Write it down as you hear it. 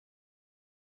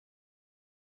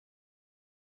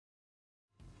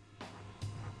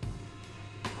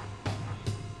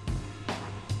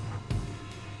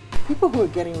People who are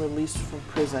getting released from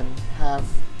prison have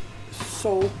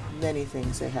so many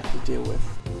things they have to deal with.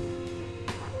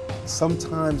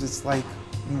 Sometimes it's like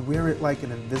you wear it like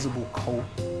an invisible coat,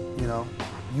 you know?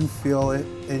 You feel it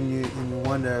and you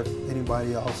wonder if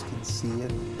anybody else can see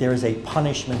it. There is a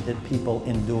punishment that people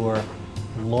endure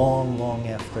long, long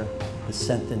after the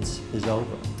sentence is over.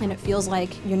 And it feels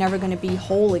like you're never going to be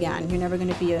whole again. You're never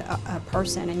going to be a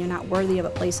person, and you're not worthy of a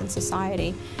place in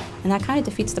society. And that kind of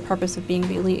defeats the purpose of being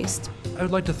released. I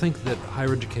would like to think that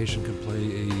higher education could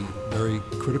play a very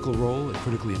critical role, a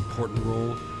critically important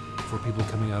role for people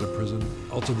coming out of prison.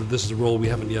 Also that this is a role we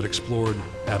haven't yet explored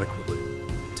adequately.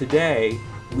 Today,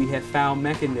 we have found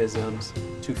mechanisms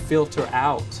to filter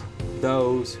out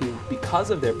those who, because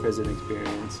of their prison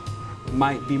experience,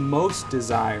 might be most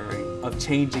desiring of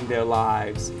changing their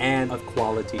lives and of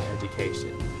quality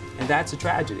education. And that's a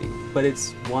tragedy, but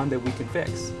it's one that we can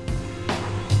fix.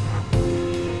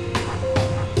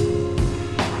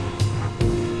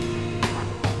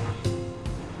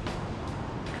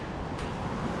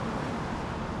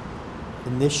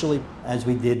 Initially, as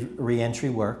we did reentry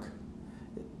work,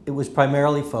 it was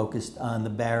primarily focused on the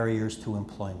barriers to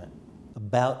employment.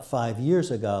 About 5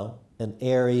 years ago, an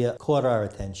area caught our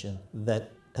attention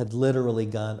that had literally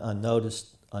gone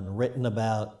unnoticed, unwritten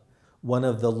about. One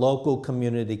of the local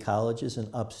community colleges in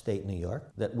upstate New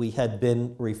York that we had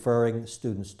been referring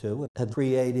students to had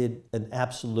created an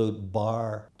absolute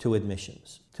bar to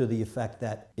admissions, to the effect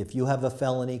that if you have a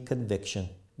felony conviction,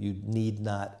 you need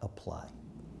not apply.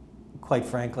 Quite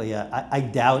frankly, I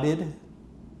doubted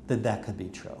that that could be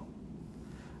true.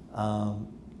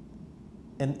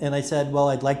 And I said, well,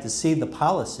 I'd like to see the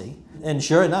policy. And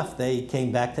sure enough, they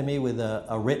came back to me with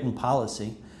a written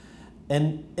policy.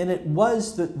 And it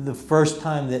was the first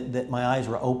time that my eyes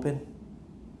were open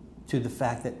to the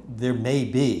fact that there may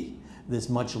be this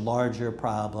much larger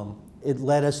problem. It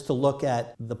led us to look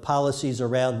at the policies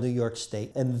around New York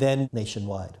State and then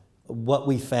nationwide. What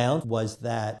we found was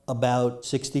that about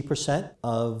 60%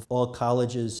 of all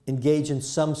colleges engage in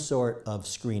some sort of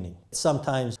screening,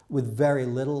 sometimes with very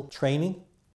little training.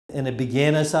 And it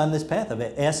began us on this path of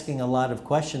asking a lot of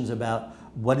questions about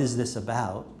what is this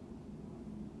about?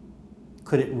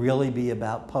 Could it really be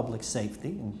about public safety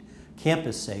and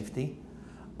campus safety?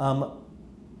 Or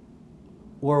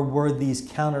were these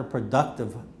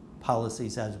counterproductive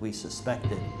policies as we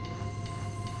suspected?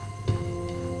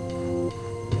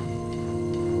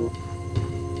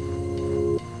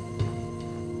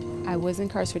 I was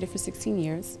incarcerated for 16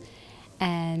 years,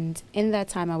 and in that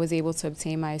time I was able to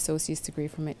obtain my associate's degree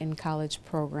from an in-college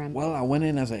program. Well, I went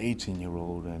in as an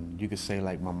 18-year-old, and you could say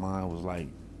like my mind was like,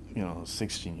 you know, a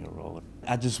 16-year-old.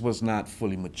 I just was not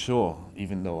fully mature,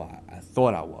 even though I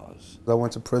thought I was. I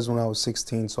went to prison when I was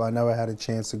 16, so I never had a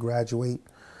chance to graduate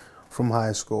from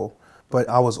high school. But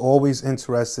I was always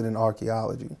interested in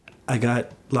archaeology. I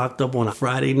got locked up on a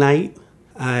Friday night.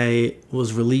 I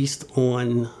was released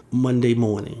on Monday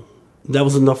morning. That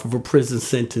was enough of a prison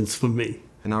sentence for me.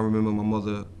 And I remember my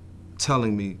mother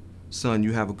telling me, son,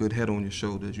 you have a good head on your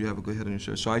shoulders, you have a good head on your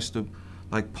shoulders. So I used to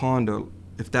like ponder,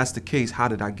 if that's the case, how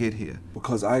did I get here?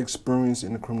 Because I experienced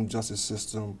in the criminal justice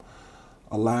system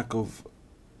a lack of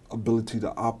ability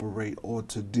to operate or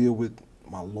to deal with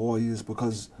my lawyers,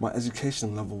 because my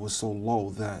education level was so low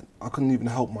that I couldn't even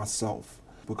help myself,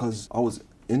 because I was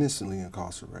innocently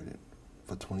incarcerated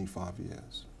for 25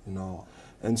 years, you know.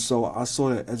 And so I saw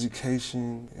that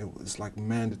education, it was like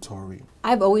mandatory.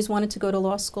 I've always wanted to go to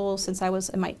law school since I was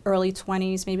in my early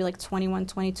 20s, maybe like 21,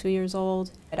 22 years old.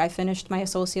 I finished my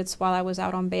associates while I was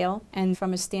out on bail. And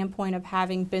from a standpoint of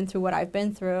having been through what I've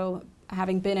been through,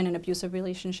 having been in an abusive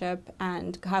relationship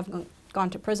and having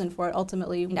gone to prison for it,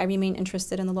 ultimately, I remain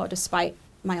interested in the law despite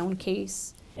my own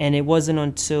case. And it wasn't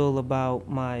until about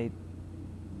my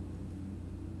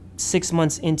 6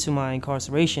 months into my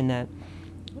incarceration that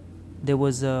there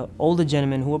was an older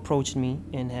gentleman who approached me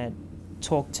and had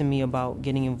talked to me about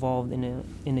getting involved in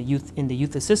the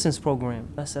youth assistance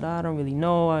program. I said, I don't really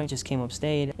know, I just came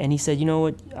upstate. And he said, you know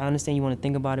what, I understand you want to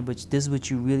think about it, but this is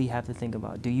what you really have to think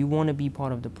about. Do you want to be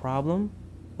part of the problem,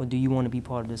 or do you want to be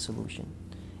part of the solution?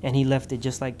 And he left it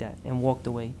just like that and walked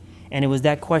away. And it was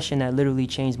that question that literally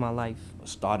changed my life. I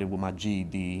started with my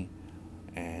GED,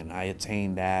 and I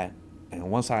attained that.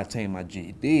 And once I attained my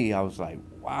GED, I was like,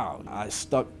 wow. I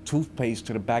stuck toothpaste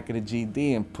to the back of the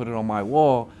GED and put it on my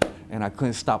wall, and I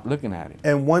couldn't stop looking at it.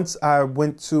 And once I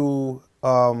went to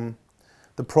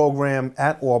the program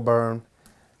at Auburn,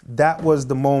 that was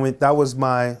the moment, that was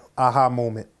my aha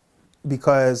moment,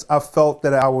 because I felt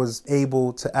that I was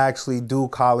able to actually do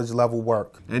college level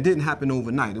work. And it didn't happen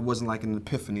overnight. It wasn't like an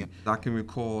epiphany. I can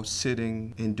recall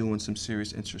sitting and doing some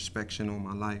serious introspection on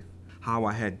my life. how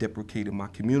I had deprecated my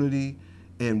community,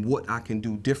 and what I can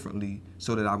do differently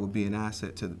so that I would be an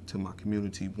asset to my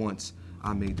community once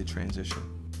I made the transition.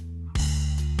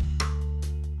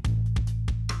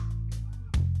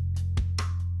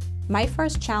 My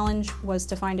first challenge was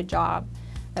to find a job.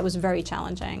 That was very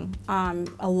challenging.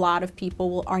 A lot of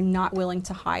people are not willing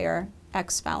to hire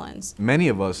ex-felons. Many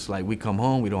of us, like, we come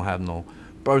home, we don't have no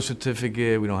birth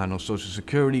certificate, we don't have no social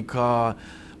security card,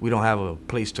 we don't have a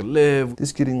place to live.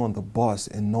 Just getting on the bus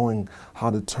and knowing how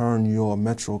to turn your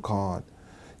Metro card,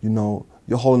 you know,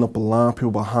 you're holding up a line,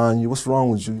 people behind you, what's wrong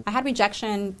with you? I had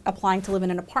rejection applying to live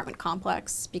in an apartment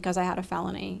complex because I had a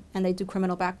felony, and they do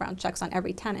criminal background checks on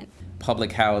every tenant.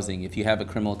 Public housing, if you have a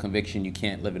criminal conviction, you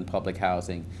can't live in public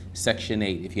housing. Section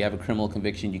 8, if you have a criminal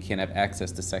conviction, you can't have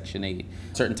access to Section 8.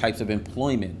 Certain types of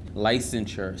employment,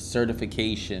 licensure,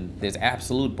 certification, there's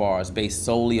absolute bars based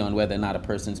solely on whether or not a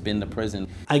person's been to prison.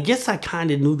 I guess I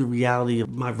kind of knew the reality of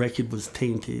my record was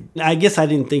tainted. I guess I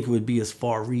didn't think it would be as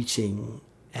far-reaching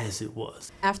as it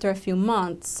was. After a few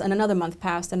months, and another month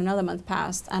passed, and another month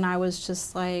passed, and I was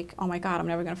just like, oh my God, I'm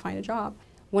never gonna find a job.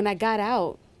 When I got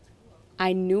out,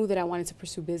 I knew that I wanted to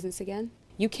pursue business again.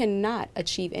 You cannot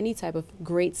achieve any type of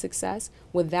great success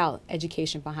without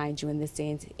education behind you in this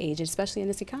day and age, especially in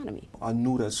this economy. I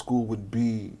knew that school would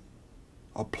be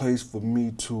a place for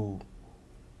me to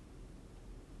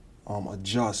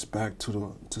adjust back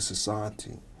to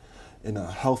society in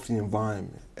a healthy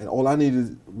environment. And all I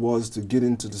needed was to get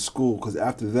into the school, because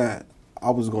after that, I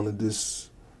was gonna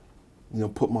just, you know,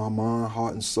 put my mind,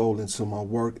 heart, and soul into my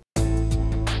work.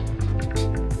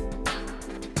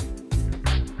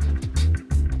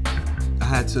 I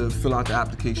had to fill out the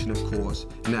application, of course,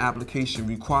 and the application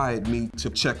required me to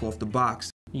check off the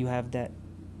box. You have the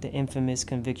infamous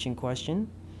conviction question,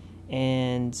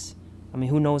 and I mean,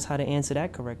 who knows how to answer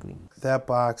that correctly? That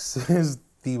box is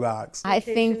the box. I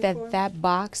think that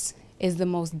box is the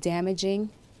most damaging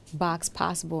box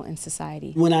possible in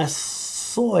society. When I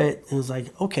saw it, it was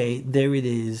like, okay, there it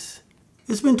is.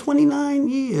 It's been 29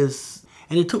 years.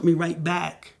 And it took me right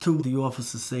back to the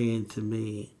officer saying to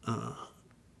me,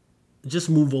 just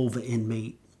move over,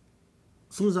 inmate.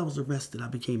 As soon as I was arrested, I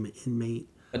became an inmate.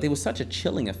 But there was such a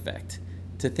chilling effect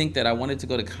to think that I wanted to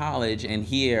go to college, and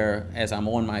here, as I'm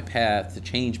on my path to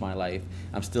change my life,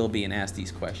 I'm still being asked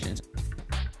these questions.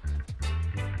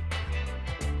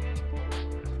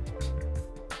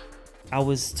 I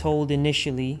was told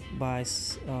initially by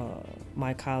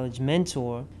my college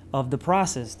mentor of the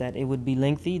process that it would be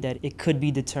lengthy, that it could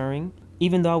be deterring.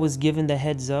 Even though I was given the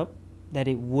heads up that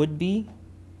it would be,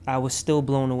 I was still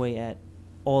blown away at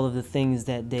all of the things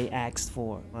that they asked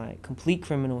for. My complete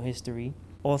criminal history,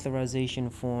 authorization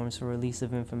forms for release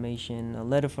of information, a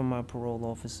letter from my parole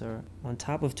officer, on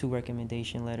top of 2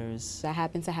 recommendation letters. I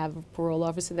happen to have a parole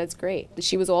officer that's great.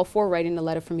 She was all for writing the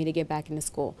letter for me to get back into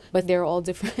school. But they're all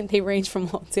different, they range from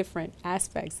all different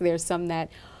aspects. There's some that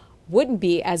wouldn't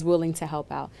be as willing to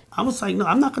help out. I was like, no,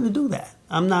 I'm not gonna do that.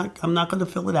 I'm not gonna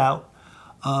fill it out.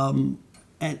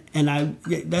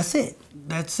 That's it.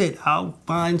 That's it. I'll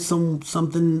find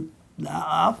something,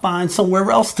 I'll find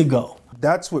somewhere else to go.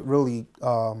 That's what really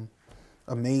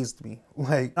amazed me.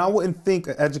 Like, I wouldn't think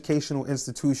an educational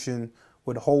institution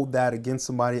would hold that against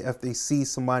somebody if they see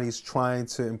somebody's trying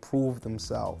to improve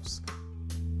themselves.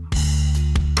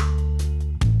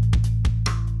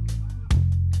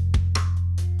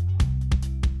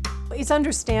 It's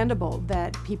understandable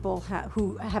that people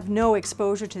who have no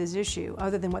exposure to this issue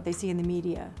other than what they see in the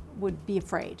media would be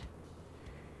afraid.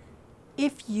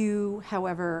 If you,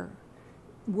 however,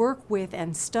 work with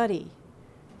and study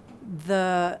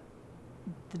the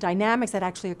dynamics that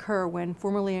actually occur when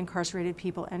formerly incarcerated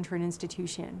people enter an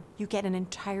institution, you get an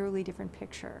entirely different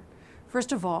picture.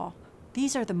 First of all,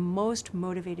 these are the most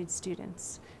motivated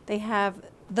students. They have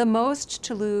the most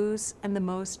to lose and the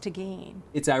most to gain.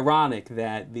 It's ironic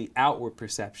that the outward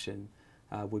perception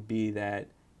would be that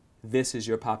this is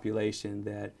your population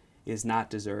that is not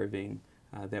deserving,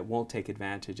 that won't take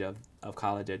advantage of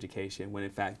college education, when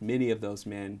in fact many of those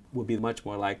men will be much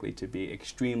more likely to be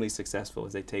extremely successful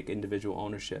as they take individual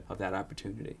ownership of that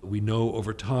opportunity. We know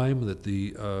over time that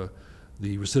the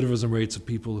recidivism rates of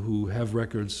people who have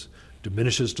records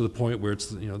diminishes to the point where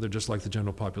it's, you know, they're just like the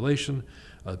general population.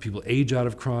 People age out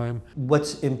of crime.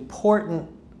 What's important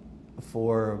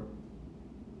for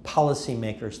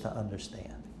policymakers to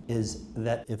understand is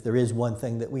that if there is one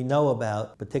thing that we know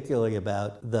about, particularly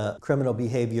about the criminal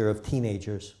behavior of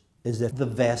teenagers, is that the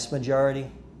vast majority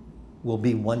will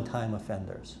be one-time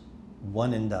offenders,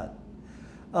 one and done.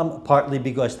 Partly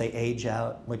because they age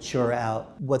out, mature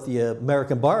out. What the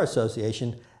American Bar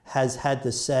Association has had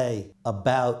to say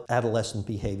about adolescent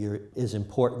behavior is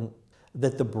important.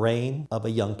 that the brain of a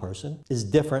young person is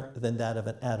different than that of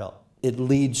an adult. It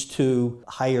leads to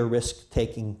higher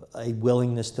risk-taking, a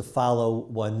willingness to follow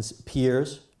one's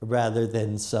peers rather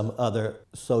than some other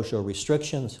social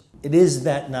restrictions. It is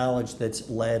that knowledge that's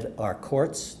led our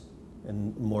courts,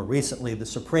 and more recently the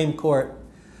Supreme Court,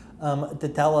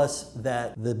 to tell us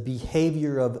that the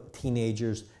behavior of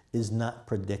teenagers is not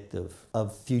predictive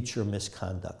of future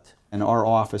misconduct. And our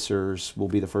officers will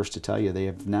be the first to tell you they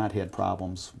have not had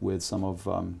problems with some of,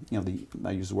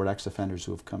 I use the word ex-offenders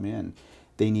who have come in.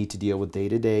 They need to deal with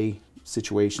day-to-day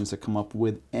situations that come up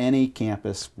with any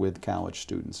campus with college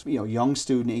students. Young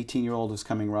student, 18-year-old who's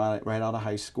coming right out of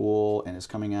high school and is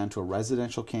coming onto a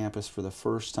residential campus for the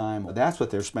first time. That's what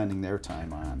they're spending their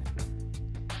time on.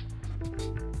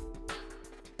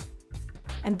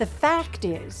 And the fact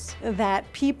is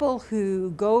that people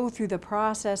who go through the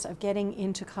process of getting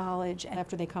into college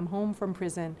after they come home from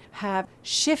prison have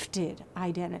shifted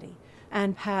identity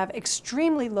and have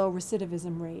extremely low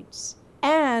recidivism rates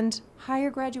and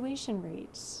higher graduation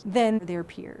rates than their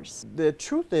peers. The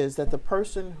truth is that the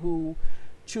person who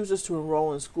chooses to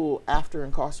enroll in school after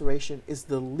incarceration is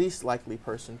the least likely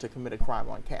person to commit a crime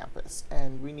on campus.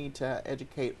 And we need to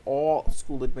educate all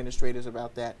school administrators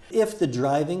about that. If the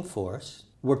driving force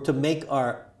were to make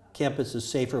our campuses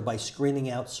safer by screening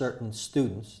out certain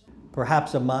students,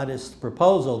 perhaps a modest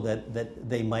proposal that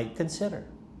they might consider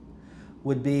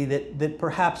would be that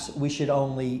perhaps we should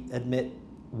only admit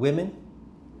women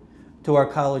to our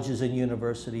colleges and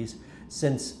universities,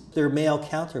 since their male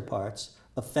counterparts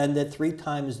offend at 3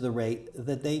 times the rate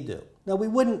that they do. Now, we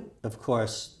wouldn't, of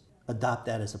course, adopt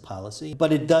that as a policy,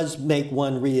 but it does make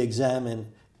one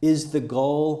re-examine, is the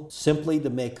goal simply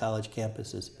to make college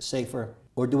campuses safer,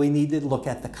 or do we need to look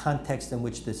at the context in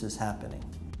which this is happening?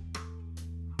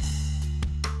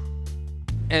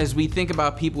 As we think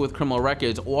about people with criminal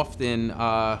records, often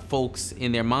folks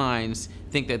in their minds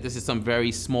think that this is some very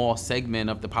small segment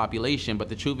of the population, but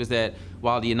the truth is that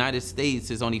while the United States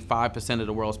is only 5% of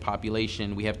the world's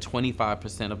population, we have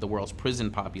 25% of the world's prison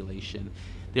population.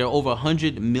 There are over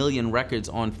 100 million records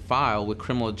on file with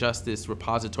criminal justice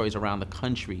repositories around the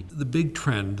country. The big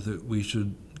trend that we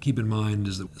should keep in mind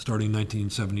is that starting in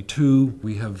 1972,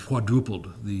 we have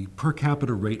quadrupled the per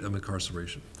capita rate of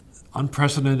incarceration.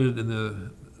 Unprecedented in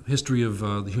the history of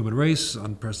the human race,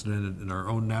 unprecedented in our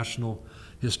own national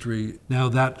history. Now,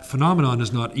 that phenomenon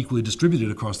is not equally distributed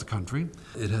across the country.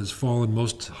 It has fallen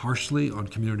most harshly on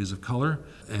communities of color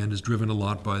and is driven a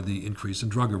lot by the increase in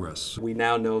drug arrests. We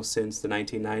now know since the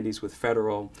 1990s with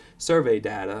federal survey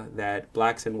data that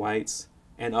blacks and whites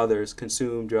and others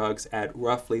consume drugs at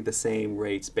roughly the same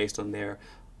rates based on their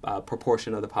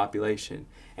proportion of the population.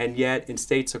 And yet, in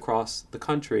states across the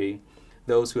country,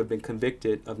 those who have been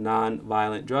convicted of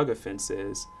non-violent drug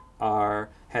offenses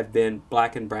have been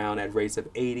black and brown at rates of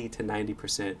 80 to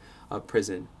 90% of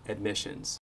prison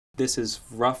admissions. This is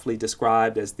roughly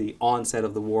described as the onset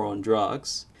of the war on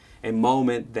drugs, a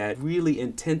moment that really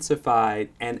intensified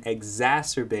and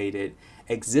exacerbated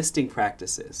existing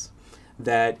practices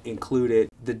that included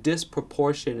the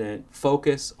disproportionate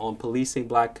focus on policing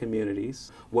black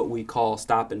communities, what we call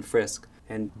stop and frisk,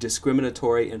 and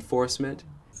discriminatory enforcement.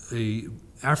 An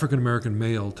African-American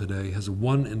male today has a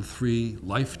 1 in 3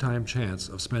 lifetime chance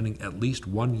of spending at least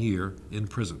 1 year in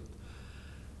prison.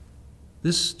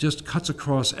 This just cuts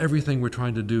across everything we're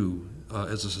trying to do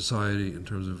as a society in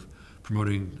terms of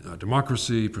promoting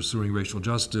democracy, pursuing racial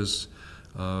justice,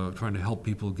 trying to help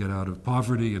people get out of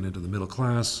poverty and into the middle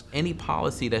class. Any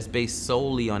policy that's based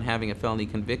solely on having a felony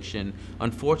conviction,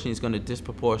 unfortunately, is going to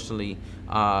disproportionately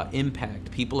impact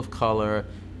people of color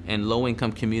and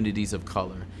low-income communities of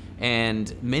color.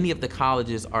 And many of the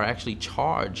colleges are actually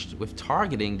charged with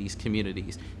targeting these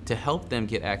communities to help them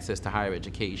get access to higher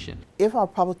education. If our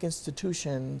public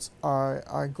institutions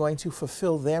are going to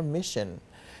fulfill their mission,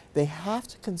 they have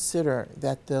to consider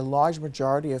that the large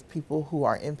majority of people who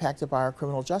are impacted by our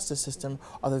criminal justice system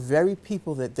are the very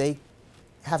people that they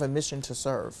have a mission to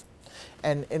serve.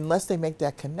 And unless they make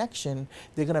that connection,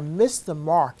 they're going to miss the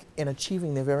mark in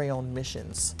achieving their very own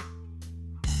missions.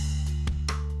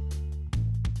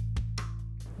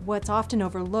 What's often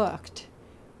overlooked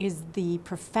is the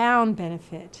profound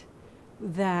benefit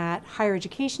that higher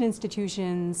education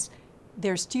institutions,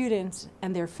 their students,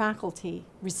 and their faculty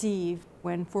receive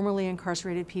when formerly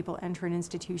incarcerated people enter an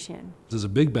institution. There's a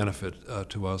big benefit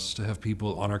to us to have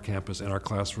people on our campus, in our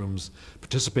classrooms,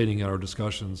 participating in our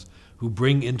discussions, who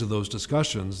bring into those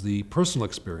discussions the personal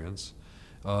experience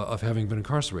of having been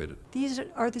incarcerated. These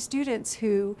are the students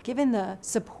who, given the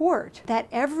support that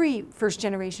every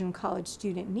first-generation college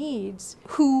student needs,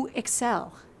 who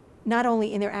excel, not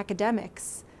only in their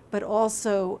academics, but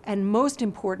also, and most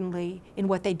importantly, in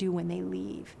what they do when they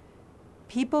leave.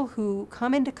 People who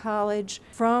come into college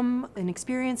from an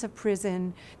experience of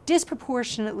prison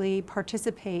disproportionately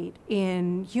participate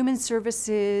in human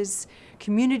services,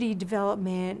 community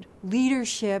development,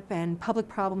 leadership, and public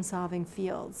problem-solving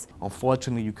fields.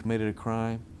 Unfortunately, you committed a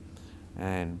crime,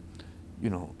 and you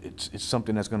know, it's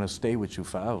something that's gonna stay with you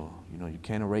forever. You know, you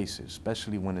can't erase it,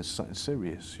 especially when it's something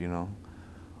serious, you know.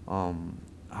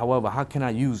 However, how can I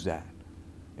use that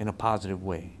in a positive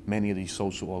way? Many of these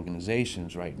social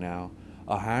organizations right now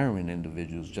are hiring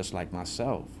individuals just like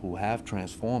myself who have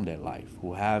transformed their life,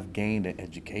 who have gained an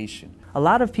education. A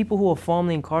lot of people who are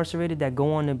formerly incarcerated that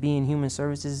go on to be in human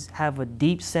services have a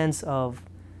deep sense of,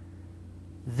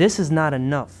 this is not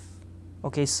enough.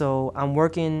 Okay, so I'm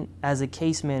working as a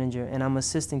case manager and I'm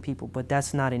assisting people, but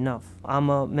that's not enough. I'm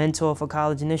a mentor for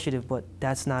College Initiative, but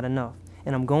that's not enough.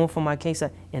 And I'm going for my case,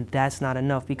 and that's not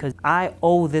enough, because I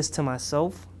owe this to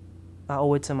myself, I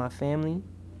owe it to my family.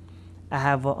 I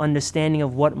have an understanding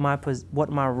of what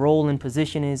my role and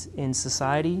position is in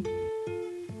society.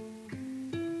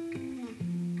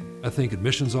 I think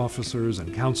admissions officers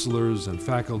and counselors and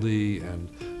faculty and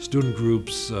student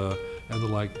groups and the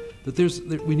like,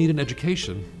 that we need an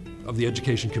education of the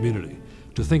education community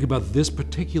to think about this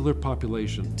particular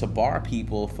population. To bar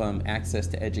people from access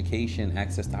to education,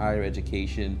 access to higher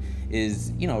education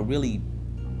is, you know, really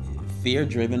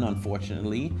fear-driven,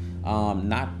 unfortunately,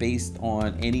 not based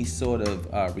on any sort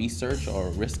of research or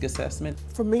risk assessment.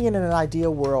 For me, in an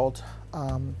ideal world,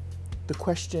 the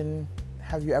question,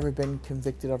 have you ever been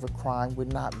convicted of a crime,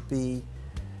 would not be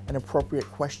an appropriate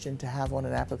question to have on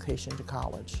an application to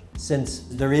college. Since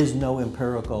there is no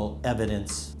empirical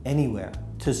evidence anywhere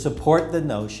to support the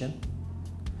notion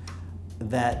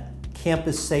that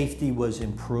campus safety was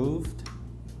improved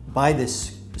by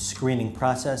this screening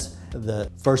process,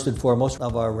 the first and foremost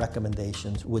of our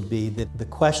recommendations would be that the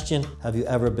question, have you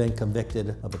ever been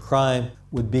convicted of a crime,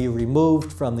 would be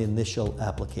removed from the initial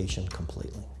application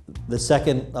completely. The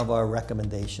second of our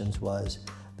recommendations was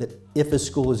that if a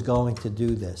school is going to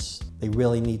do this, they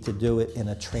really need to do it in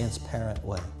a transparent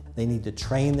way. They need to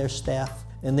train their staff,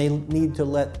 and they need to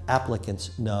let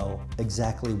applicants know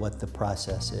exactly what the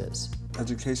process is.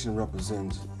 Education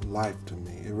represents life to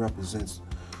me. It represents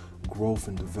growth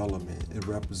and development. It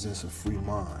represents a free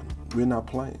mind. We're not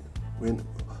playing.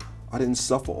 I didn't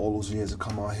suffer all those years to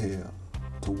come out here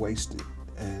to waste it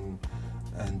and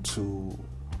to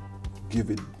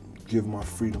give my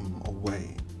freedom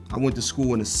away. I went to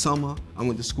school in the summer, I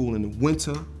went to school in the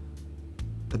winter.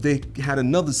 If they had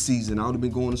another season, I would have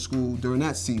been going to school during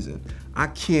that season. I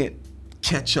can't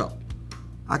catch up.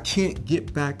 I can't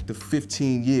get back the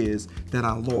 15 years that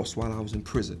I lost while I was in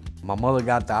prison. My mother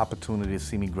got the opportunity to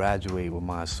see me graduate with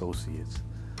my associates.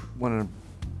 One of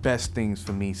the best things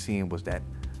for me seeing was that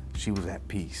she was at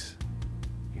peace.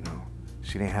 You know,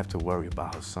 she didn't have to worry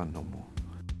about her son no more.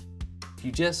 If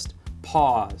you just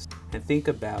pause and think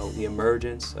about the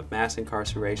emergence of mass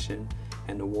incarceration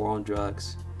and the war on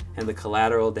drugs and the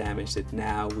collateral damage that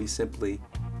now we simply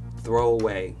throw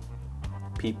away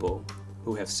people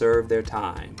who have served their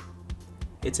time,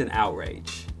 it's an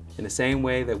outrage. In the same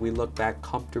way that we look back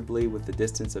comfortably with the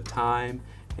distance of time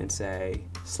and say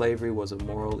slavery was a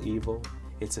moral evil,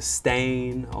 it's a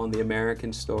stain on the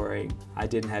American story. I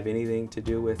didn't have anything to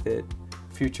do with it.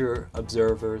 Future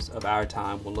observers of our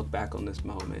time will look back on this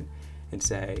moment and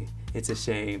say, it's a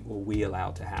shame what we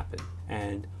allowed to happen.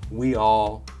 And we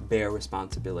all bear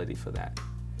responsibility for that.